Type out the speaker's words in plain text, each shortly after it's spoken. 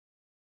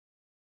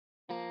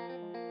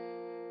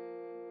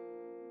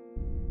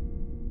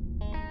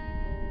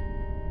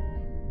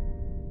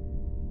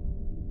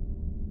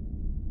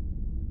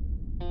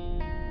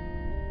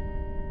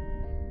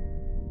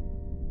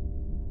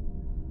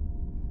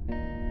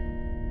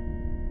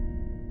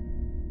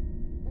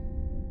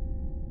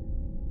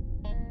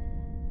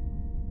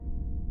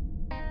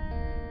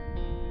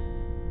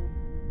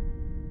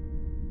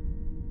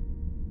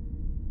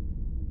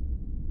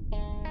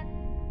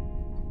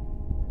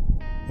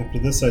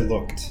After this I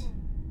looked,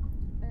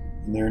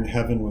 and there in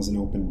heaven was an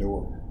open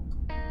door.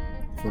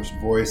 The first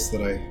voice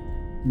that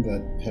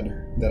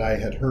I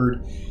had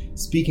heard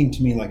speaking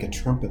to me like a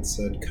trumpet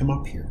said, "Come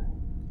up here,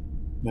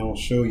 and I will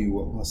show you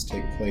what must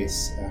take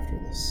place after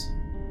this."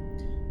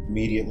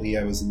 Immediately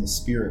I was in the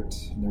Spirit,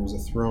 and there was a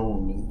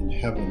throne in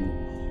heaven,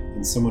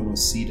 and someone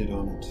was seated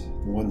on it.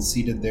 The one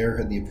seated there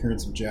had the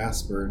appearance of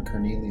jasper and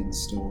carnelian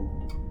stone.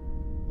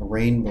 A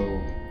rainbow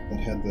that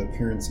had the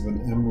appearance of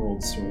an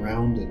emerald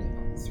surrounded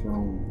the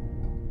throne.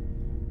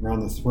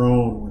 Around the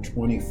throne were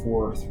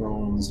 24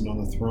 thrones, and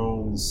on the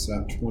thrones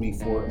sat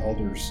 24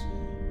 elders,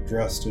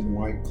 dressed in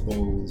white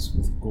clothes,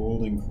 with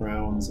golden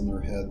crowns on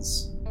their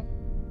heads.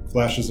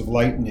 Flashes of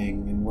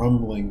lightning and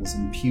rumblings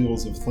and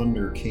peals of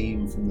thunder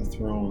came from the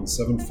throne.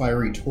 7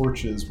 fiery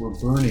torches were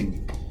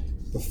burning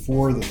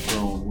before the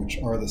throne,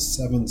 which are the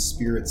 7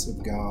 spirits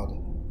of God.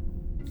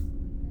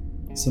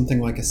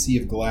 Something like a sea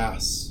of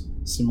glass,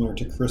 similar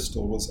to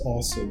crystal, was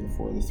also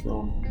before the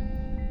throne.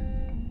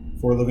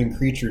 4 living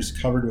creatures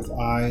covered with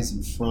eyes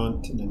in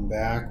front and in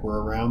back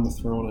were around the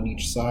throne on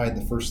each side.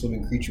 The first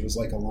living creature was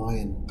like a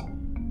lion.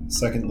 The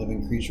second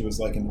living creature was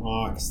like an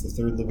ox. The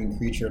third living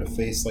creature had a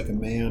face like a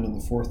man, and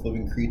the fourth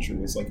living creature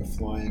was like a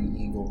flying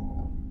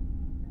eagle.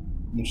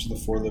 Each of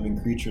the 4 living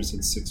creatures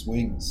had 6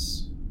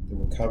 wings. They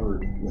were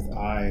covered with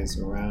eyes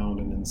around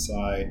and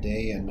inside,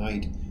 day and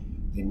night.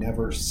 They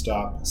never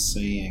stopped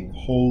saying,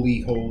 "Holy,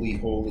 holy,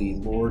 holy,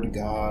 Lord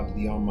God,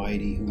 the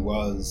Almighty, who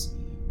was,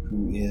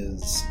 who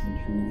is, and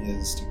who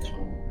is to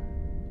come."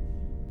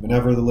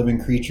 Whenever the living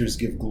creatures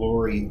give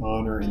glory,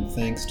 honor, and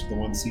thanks to the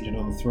one seated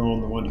on the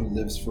throne, the one who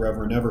lives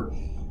forever and ever,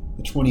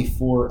 the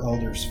 24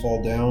 elders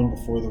fall down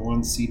before the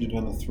one seated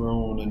on the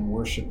throne and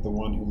worship the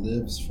one who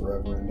lives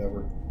forever and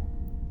ever.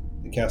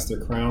 They cast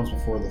their crowns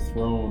before the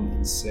throne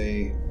and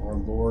say, "Our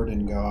Lord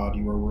and God,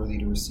 you are worthy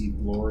to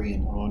receive glory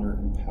and honor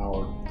and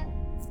power,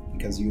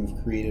 because you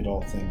have created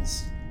all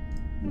things,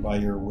 and by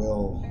your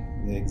will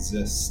they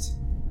exist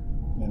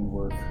and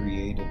were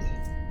created."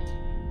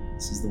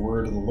 This is the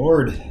word of the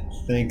Lord.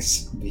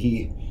 Thanks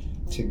be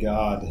to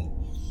God.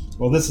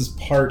 Well, this is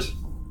part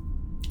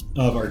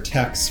of our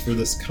text for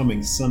this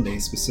coming Sunday,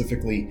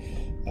 specifically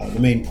the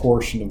main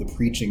portion of the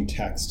preaching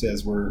text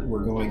as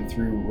we're going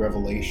through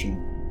Revelation.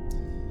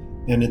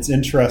 And it's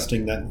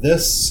interesting that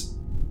this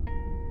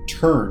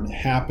turn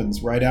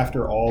happens right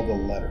after all the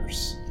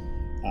letters.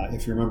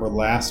 If you remember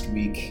last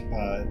week,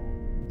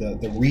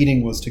 the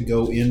reading was to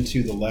go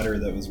into the letter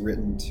that was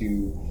written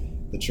to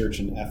the church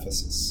in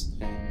Ephesus.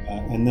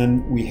 And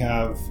then we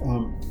have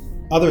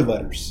other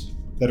letters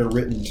that are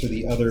written to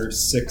the other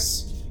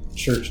 6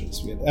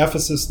 churches. We have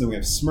Ephesus, and then we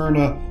have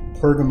Smyrna,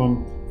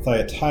 Pergamum,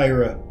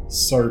 Thyatira,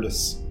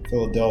 Sardis,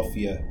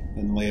 Philadelphia,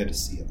 and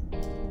Laodicea.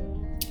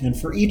 And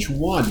for each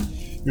one,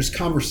 there's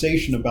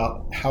conversation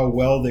about how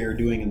well they are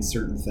doing in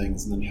certain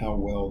things and then how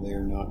well they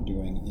are not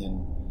doing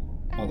in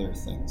other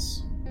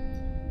things.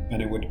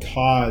 And it would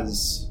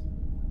cause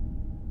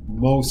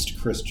most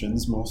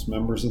Christians, most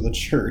members of the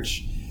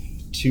church,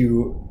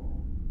 to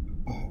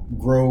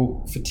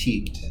grow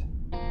fatigued,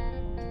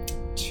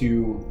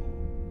 to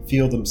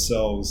feel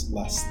themselves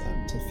less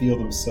than, to feel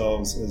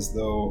themselves as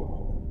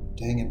though,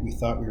 dang it, we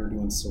thought we were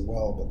doing so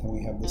well, but then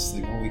we have this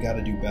thing, we got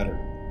to do better.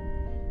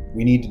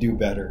 We need to do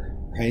better,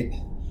 right?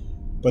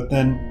 But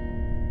then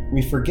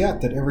we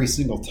forget that every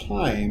single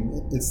time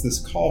it's this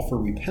call for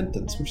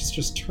repentance, which is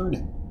just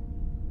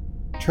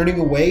turning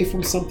away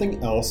from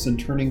something else and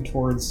turning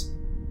towards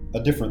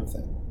a different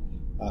thing.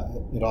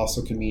 It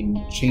also can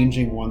mean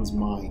changing one's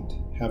mind,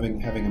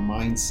 having a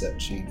mindset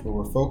change where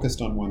we're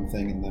focused on one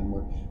thing and then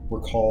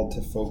we're called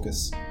to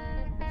focus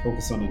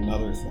on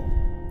another thing.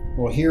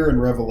 Well, here in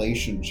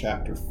Revelation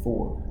chapter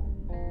 4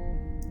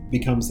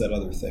 becomes that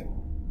other thing.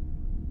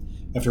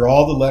 After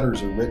all the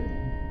letters are written,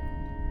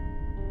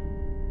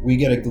 we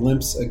get a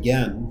glimpse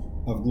again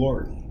of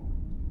glory.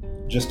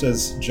 Just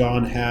as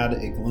John had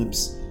a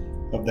glimpse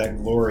of that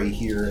glory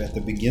here at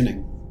the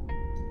beginning,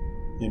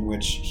 in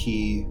which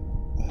he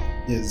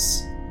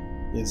is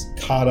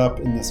caught up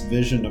in this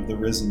vision of the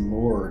risen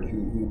Lord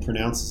who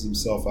pronounces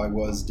himself, "I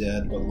was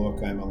dead, but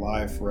look, I'm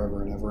alive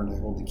forever and ever, and I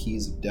hold the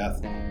keys of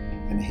death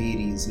and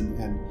Hades."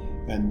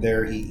 And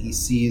there he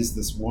sees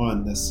this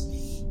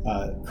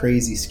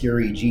crazy,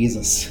 scary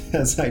Jesus,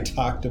 as I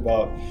talked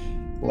about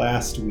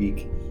last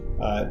week,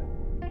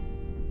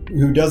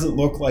 who doesn't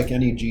look like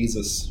any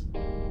Jesus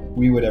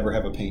we would ever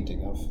have a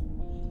painting of.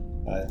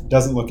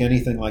 Doesn't look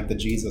anything like the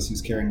Jesus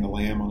who's carrying the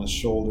lamb on his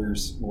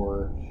shoulders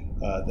or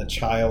the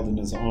child in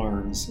his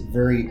arms. A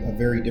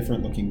very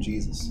different looking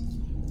Jesus.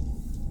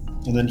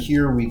 And then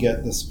here we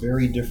get this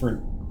very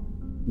different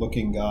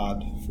looking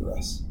God for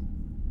us,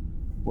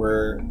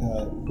 where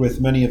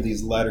with many of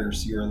these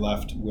letters you're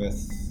left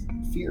with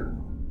fear,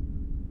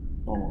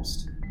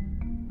 almost.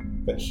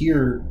 But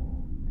here,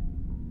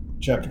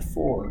 chapter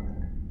 4,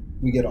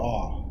 we get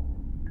awe.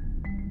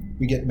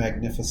 We get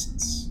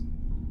magnificence.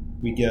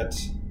 We get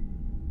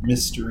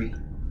mystery,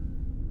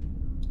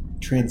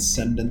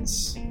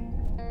 transcendence,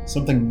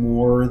 something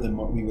more than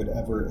what we would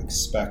ever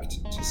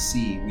expect to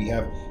see. We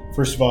have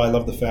First of all, I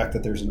love the fact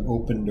that there's an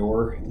open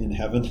door in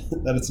heaven,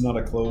 that it's not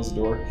a closed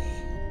door.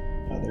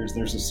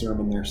 There's a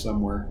sermon there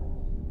somewhere.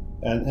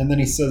 And then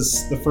he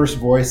says, the first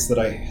voice that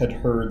I had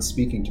heard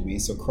speaking to me,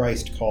 so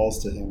Christ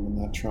calls to him in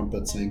that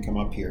trumpet saying, come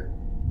up here,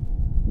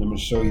 and I'm going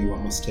to show you what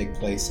must take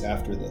place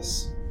after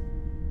this.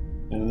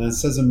 And then it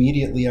says,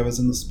 immediately I was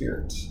in the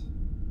Spirit.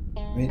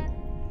 Right?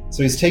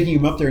 So he's taking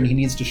him up there, and he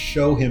needs to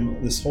show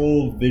him this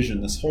whole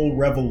vision, this whole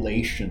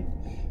revelation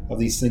of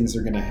these things that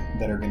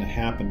are going to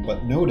happen.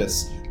 But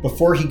notice,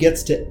 before he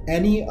gets to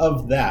any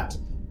of that,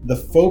 the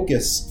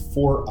focus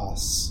for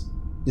us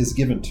is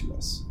given to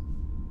us.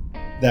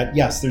 That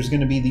yes, there's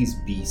going to be these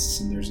beasts,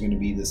 and there's going to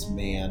be this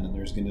man, and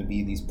there's going to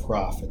be these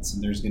prophets,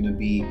 and there's going to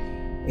be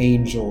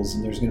angels,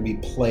 and there's going to be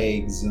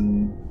plagues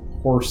and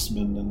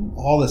horsemen and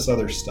all this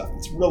other stuff.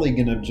 It's really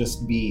going to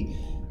just be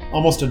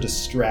almost a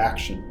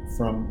distraction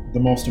from the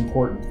most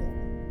important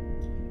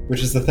thing,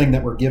 which is the thing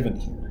that we're given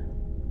here,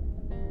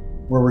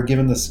 where we're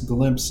given this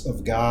glimpse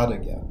of God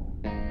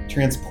again,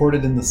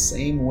 transported in the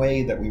same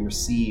way that we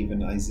receive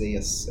in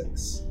Isaiah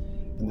 6,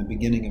 in the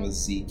beginning of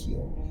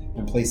Ezekiel,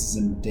 and places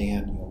in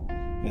Daniel,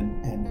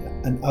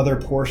 and other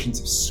portions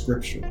of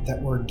Scripture,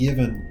 that we're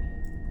given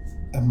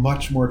a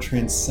much more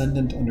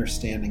transcendent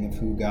understanding of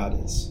who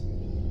God is.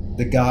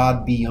 The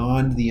God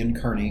beyond the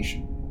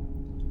incarnation.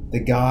 The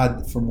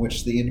God from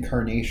which the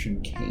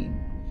incarnation came.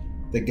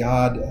 The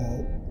God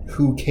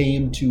who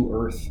came to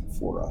earth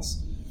for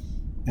us.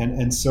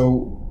 And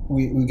so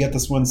we get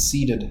this one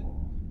seated,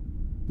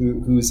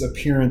 whose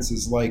appearance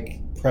is like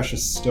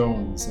precious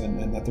stones,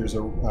 and that there's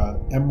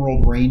a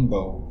emerald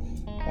rainbow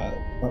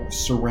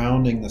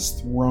surrounding this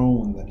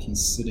throne that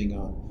he's sitting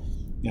on.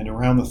 And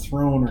around the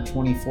throne are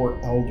 24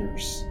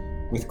 elders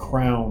with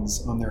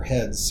crowns on their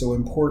heads, so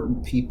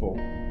important people.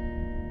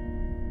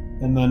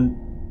 And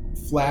then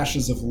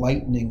flashes of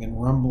lightning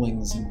and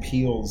rumblings and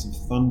peals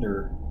of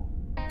thunder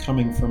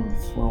coming from the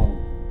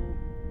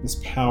throne. This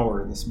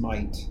power, this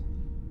might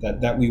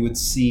that we would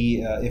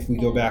see if we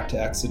go back to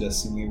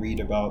Exodus and we read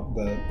about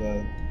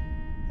the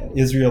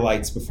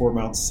Israelites before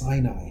Mount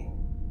Sinai.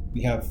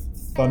 We have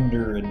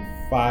thunder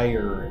and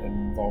fire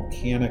and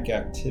volcanic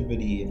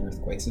activity and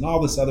earthquakes and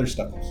all this other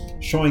stuff,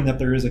 showing that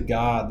there is a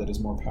God that is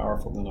more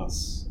powerful than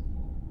us.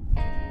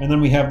 And then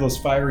we have those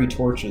fiery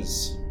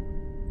torches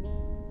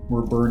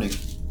were burning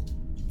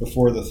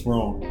before the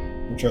throne,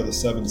 which are the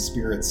seven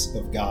spirits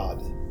of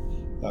God,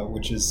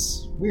 which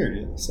is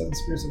weird, seven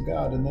spirits of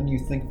God. And then you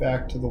think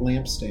back to the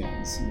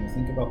lampstands, and you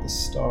think about the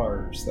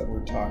stars that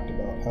were talked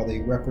about, how they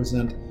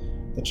represent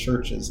the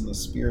churches and the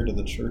spirit of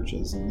the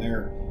churches, and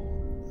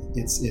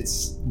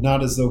it's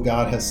not as though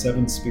God has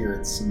seven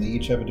spirits and they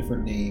each have a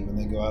different name and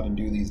they go out and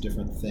do these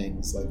different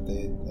things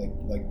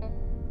like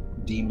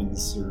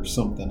demons or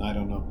something, I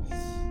don't know.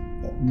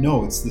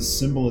 No, it's the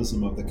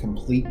symbolism of the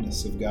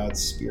completeness of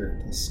God's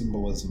Spirit, the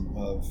symbolism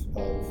of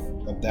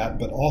that.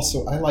 But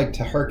also, I like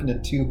to hearken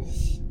it to,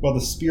 well, the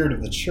spirit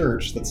of the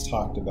church that's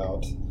talked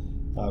about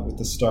with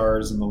the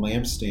stars and the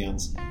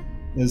lampstands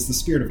is the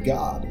Spirit of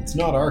God. It's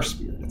not our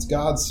spirit, it's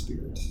God's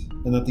Spirit.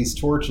 And that these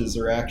torches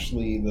are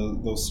actually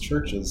those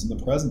churches in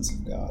the presence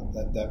of God.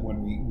 That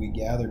when we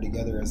gather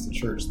together as the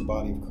church, the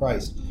body of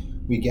Christ,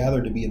 we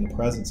gather to be in the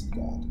presence of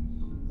God.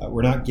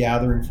 We're not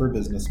gathering for a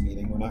business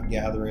meeting. We're not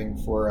gathering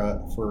for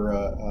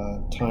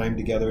a time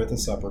together at the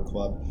supper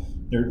club.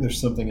 There's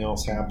something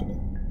else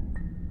happening.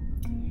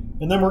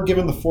 And then we're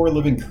given the four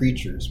living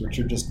creatures, which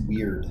are just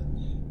weird.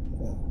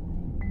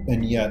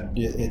 And yet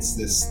it's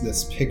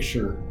this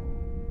picture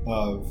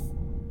of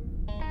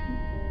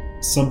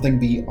something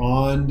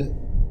beyond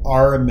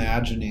our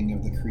imagining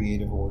of the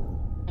creative order.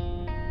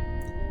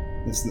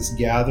 This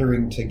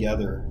gathering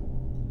together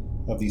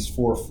of these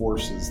four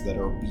forces that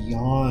are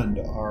beyond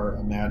our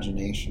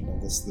imagination,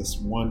 of this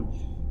one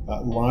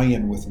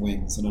lion with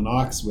wings, and an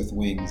ox with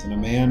wings, and a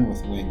man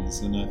with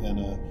wings, and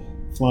a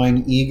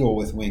flying eagle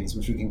with wings,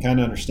 which we can kind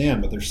of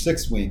understand, but there's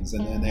six wings,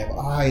 and they have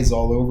eyes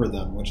all over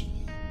them, which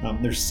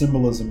there's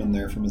symbolism in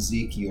there from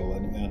Ezekiel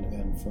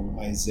and from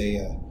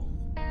Isaiah.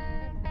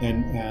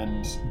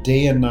 And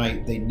day and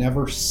night, they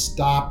never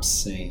stop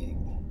saying.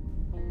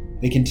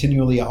 They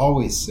continually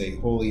always say,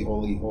 Holy,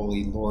 holy,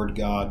 holy, Lord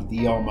God,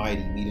 the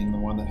Almighty, meaning the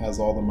one that has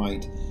all the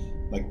might,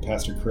 like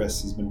Pastor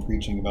Chris has been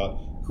preaching about,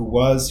 who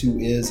was, who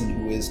is, and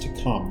who is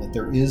to come, that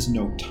there is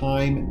no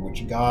time in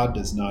which God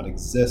does not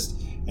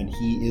exist, and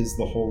he is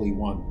the Holy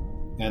One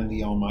and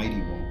the Almighty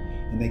One.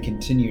 And they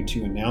continue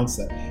to announce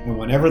that. And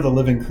whenever the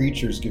living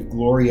creatures give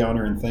glory,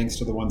 honor, and thanks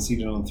to the one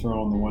seated on the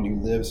throne, the one who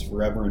lives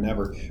forever and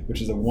ever,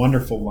 which is a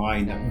wonderful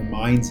line that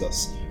reminds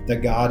us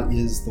that God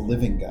is the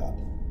living God.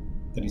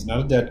 That he's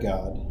not a dead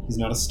God, he's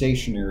not a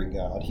stationary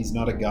God, he's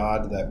not a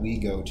God that we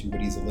go to,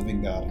 but he's a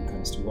living God who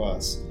comes to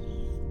us.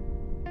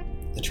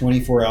 The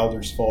 24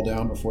 elders fall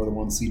down before the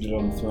one seated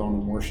on the throne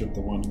and worship the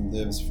one who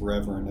lives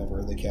forever and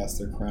ever. They cast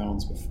their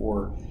crowns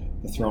before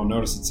the throne.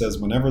 Notice it says,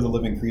 whenever the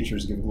living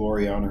creatures give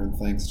glory, honor, and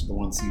thanks to the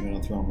one seated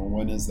on the throne. Well,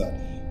 when is that?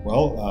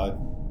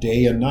 Well,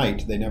 day and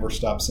night, they never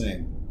stop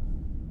saying.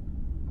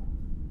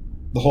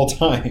 The whole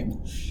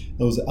time,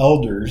 those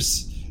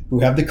elders who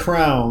have the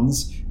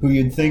crowns, who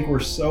you'd think were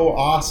so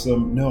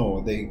awesome.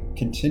 No, they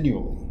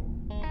continually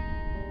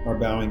are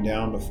bowing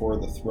down before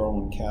the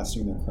throne,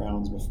 casting their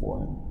crowns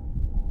before him.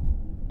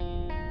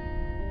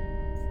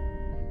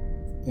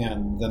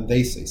 And then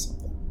they say something.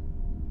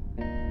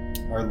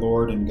 Our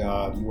Lord and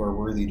God, you are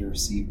worthy to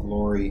receive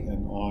glory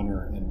and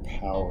honor and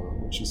power,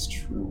 which is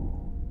true.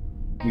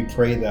 We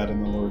pray that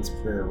in the Lord's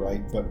Prayer,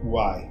 right? But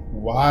why?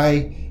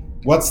 Why?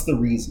 What's the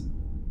reason?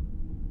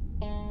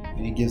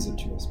 And he gives it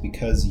to us.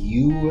 Because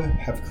you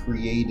have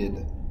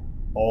created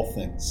all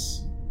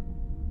things.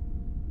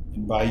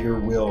 And by your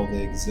will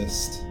they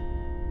exist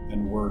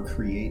and were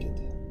created.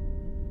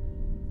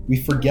 We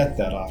forget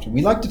that often.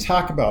 We like to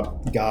talk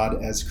about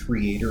God as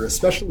creator,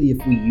 especially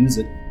if we use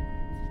it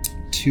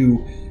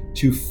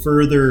to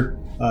further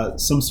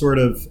some sort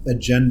of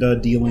agenda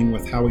dealing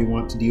with how we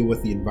want to deal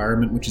with the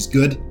environment, which is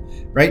good,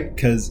 right?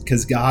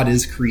 Because God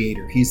is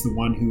creator. He's the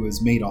one who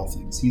has made all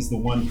things. He's the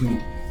one who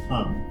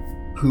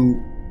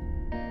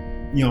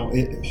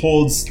it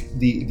holds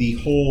the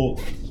whole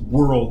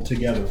world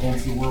together,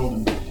 holds the world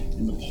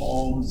in the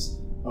palms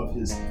of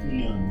his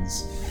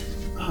hands.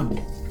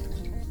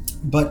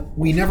 But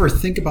we never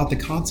think about the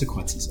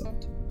consequences of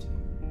it.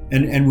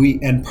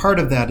 And part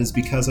of that is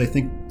because I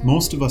think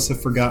most of us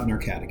have forgotten our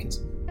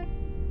catechism.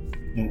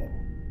 And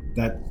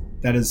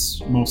that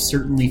is most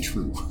certainly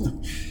true.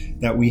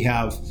 That we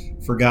have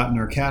forgotten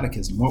our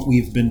catechism, what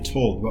we've been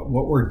told,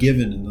 what we're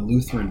given in the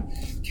Lutheran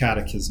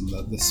catechism,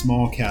 the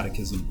small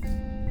catechism,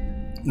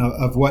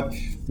 of what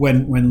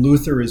when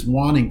Luther is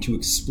wanting to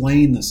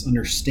explain this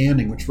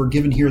understanding, which we're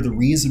given here, the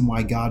reason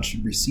why God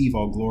should receive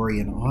all glory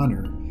and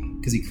honor,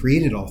 because he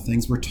created all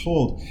things. We're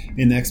told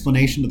in the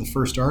explanation to the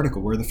first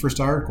article, where the first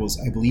article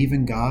is, I believe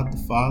in God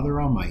the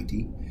Father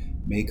Almighty,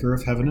 maker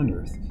of heaven and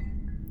earth.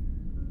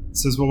 It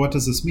says, well, what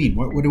does this mean?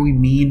 What do we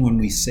mean when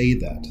we say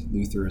that?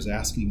 Luther is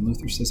asking.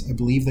 Luther says, I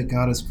believe that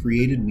God has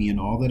created me and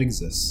all that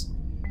exists.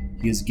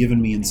 He has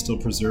given me and still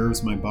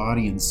preserves my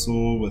body and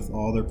soul with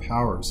all their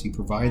powers. He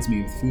provides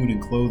me with food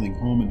and clothing,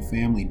 home and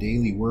family,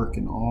 daily work,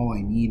 and all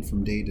I need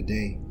from day to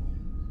day.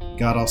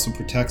 God also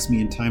protects me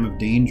in time of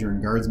danger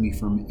and guards me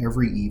from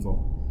every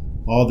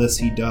evil. All this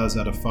he does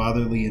out of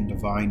fatherly and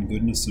divine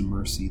goodness and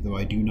mercy, though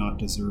I do not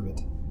deserve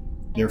it.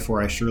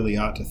 Therefore I surely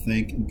ought to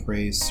thank and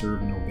praise,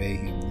 serve, and obey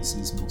him. This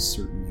is most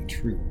certainly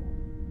true.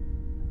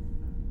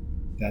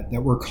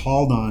 That we're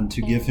called on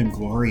to give him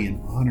glory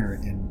and honor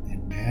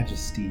and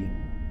majesty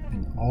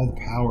and all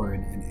the power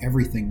and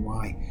everything.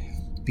 Why?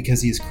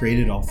 Because he has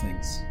created all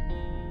things.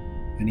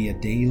 And he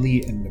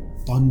daily and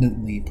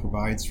abundantly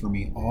provides for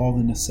me all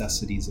the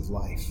necessities of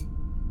life.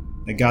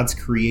 That God's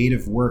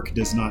creative work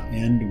does not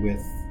end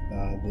with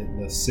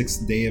the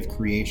sixth day of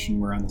creation,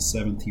 where on the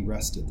seventh he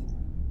rested.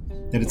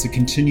 That it's a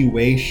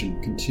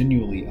continuation,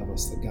 continually, of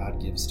us that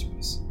God gives to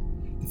us.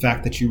 The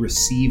fact that you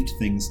received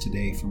things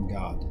today from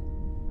God,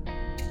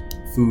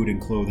 food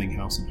and clothing,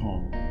 house and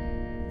home,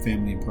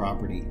 family and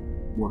property,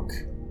 work,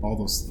 all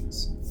those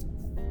things,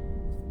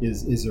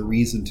 is a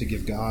reason to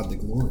give God the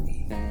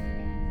glory.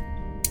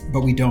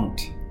 But we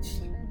don't.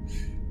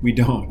 We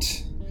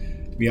don't.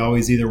 We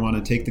always either want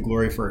to take the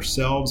glory for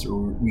ourselves, or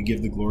we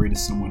give the glory to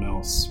someone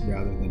else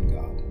rather than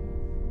God.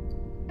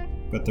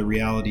 But the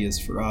reality is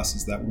for us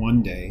is that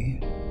one day,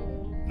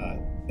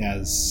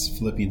 as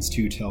Philippians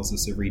 2 tells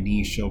us, every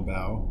knee shall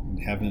bow in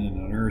heaven and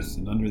on earth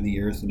and under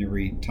the earth, and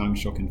every tongue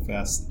shall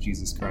confess that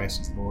Jesus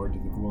Christ is Lord, to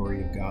the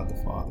glory of God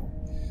the Father.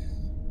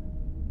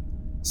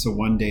 So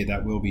one day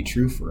that will be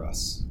true for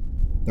us,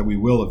 that we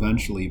will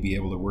eventually be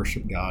able to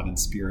worship God in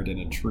spirit and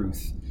in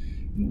truth,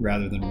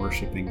 rather than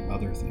worshiping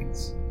other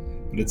things.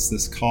 But it's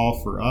this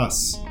call for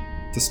us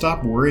to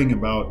stop worrying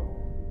about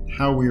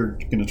how we're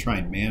going to try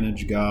and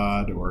manage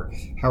God, or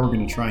how we're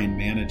going to try and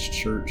manage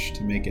church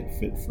to make it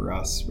fit for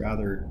us.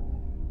 Rather,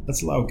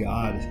 let's allow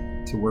God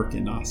to work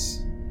in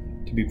us,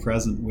 to be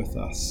present with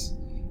us,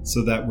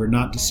 so that we're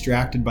not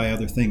distracted by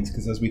other things.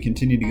 Because as we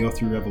continue to go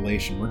through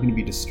Revelation, we're going to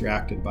be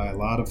distracted by a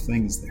lot of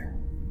things there.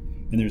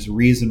 And there's a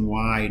reason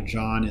why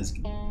John is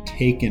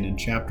taken in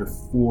chapter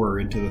 4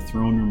 into the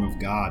throne room of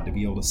God, to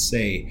be able to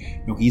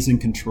say, no, he's in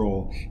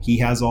control. He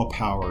has all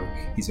power.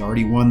 He's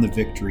already won the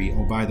victory.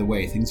 Oh, by the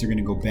way, things are going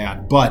to go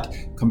bad. But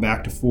come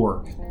back to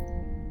 4.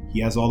 He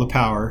has all the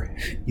power.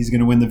 He's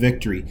going to win the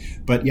victory.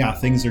 But yeah,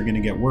 things are going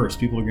to get worse.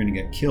 People are going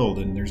to get killed,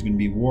 and there's going to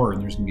be war,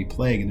 and there's going to be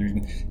plague,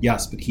 and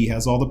yes, but he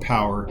has all the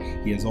power.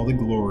 He has all the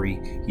glory.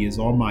 He is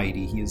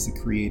almighty. He is the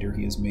creator.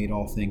 He has made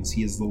all things.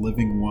 He is the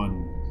living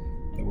one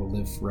that will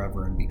live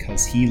forever, and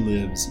because he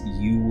lives,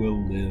 you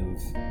will live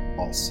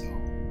also.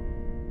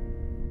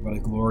 What a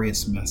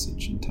glorious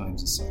message in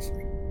times of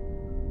suffering.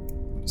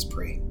 Let us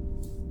pray.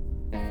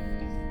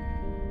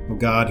 O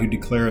God, who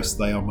declarest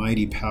thy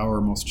almighty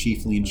power most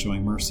chiefly in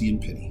showing mercy and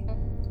pity,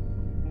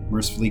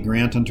 mercifully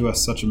grant unto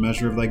us such a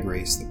measure of thy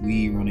grace, that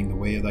we, running the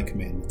way of thy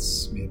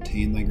commandments, may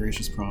obtain thy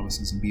gracious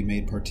promises and be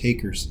made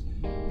partakers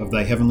of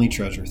thy heavenly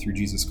treasure, through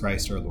Jesus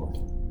Christ our Lord.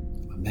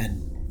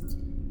 Amen.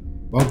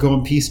 Well, go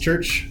in peace,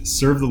 church.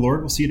 Serve the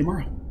Lord. We'll see you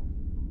tomorrow.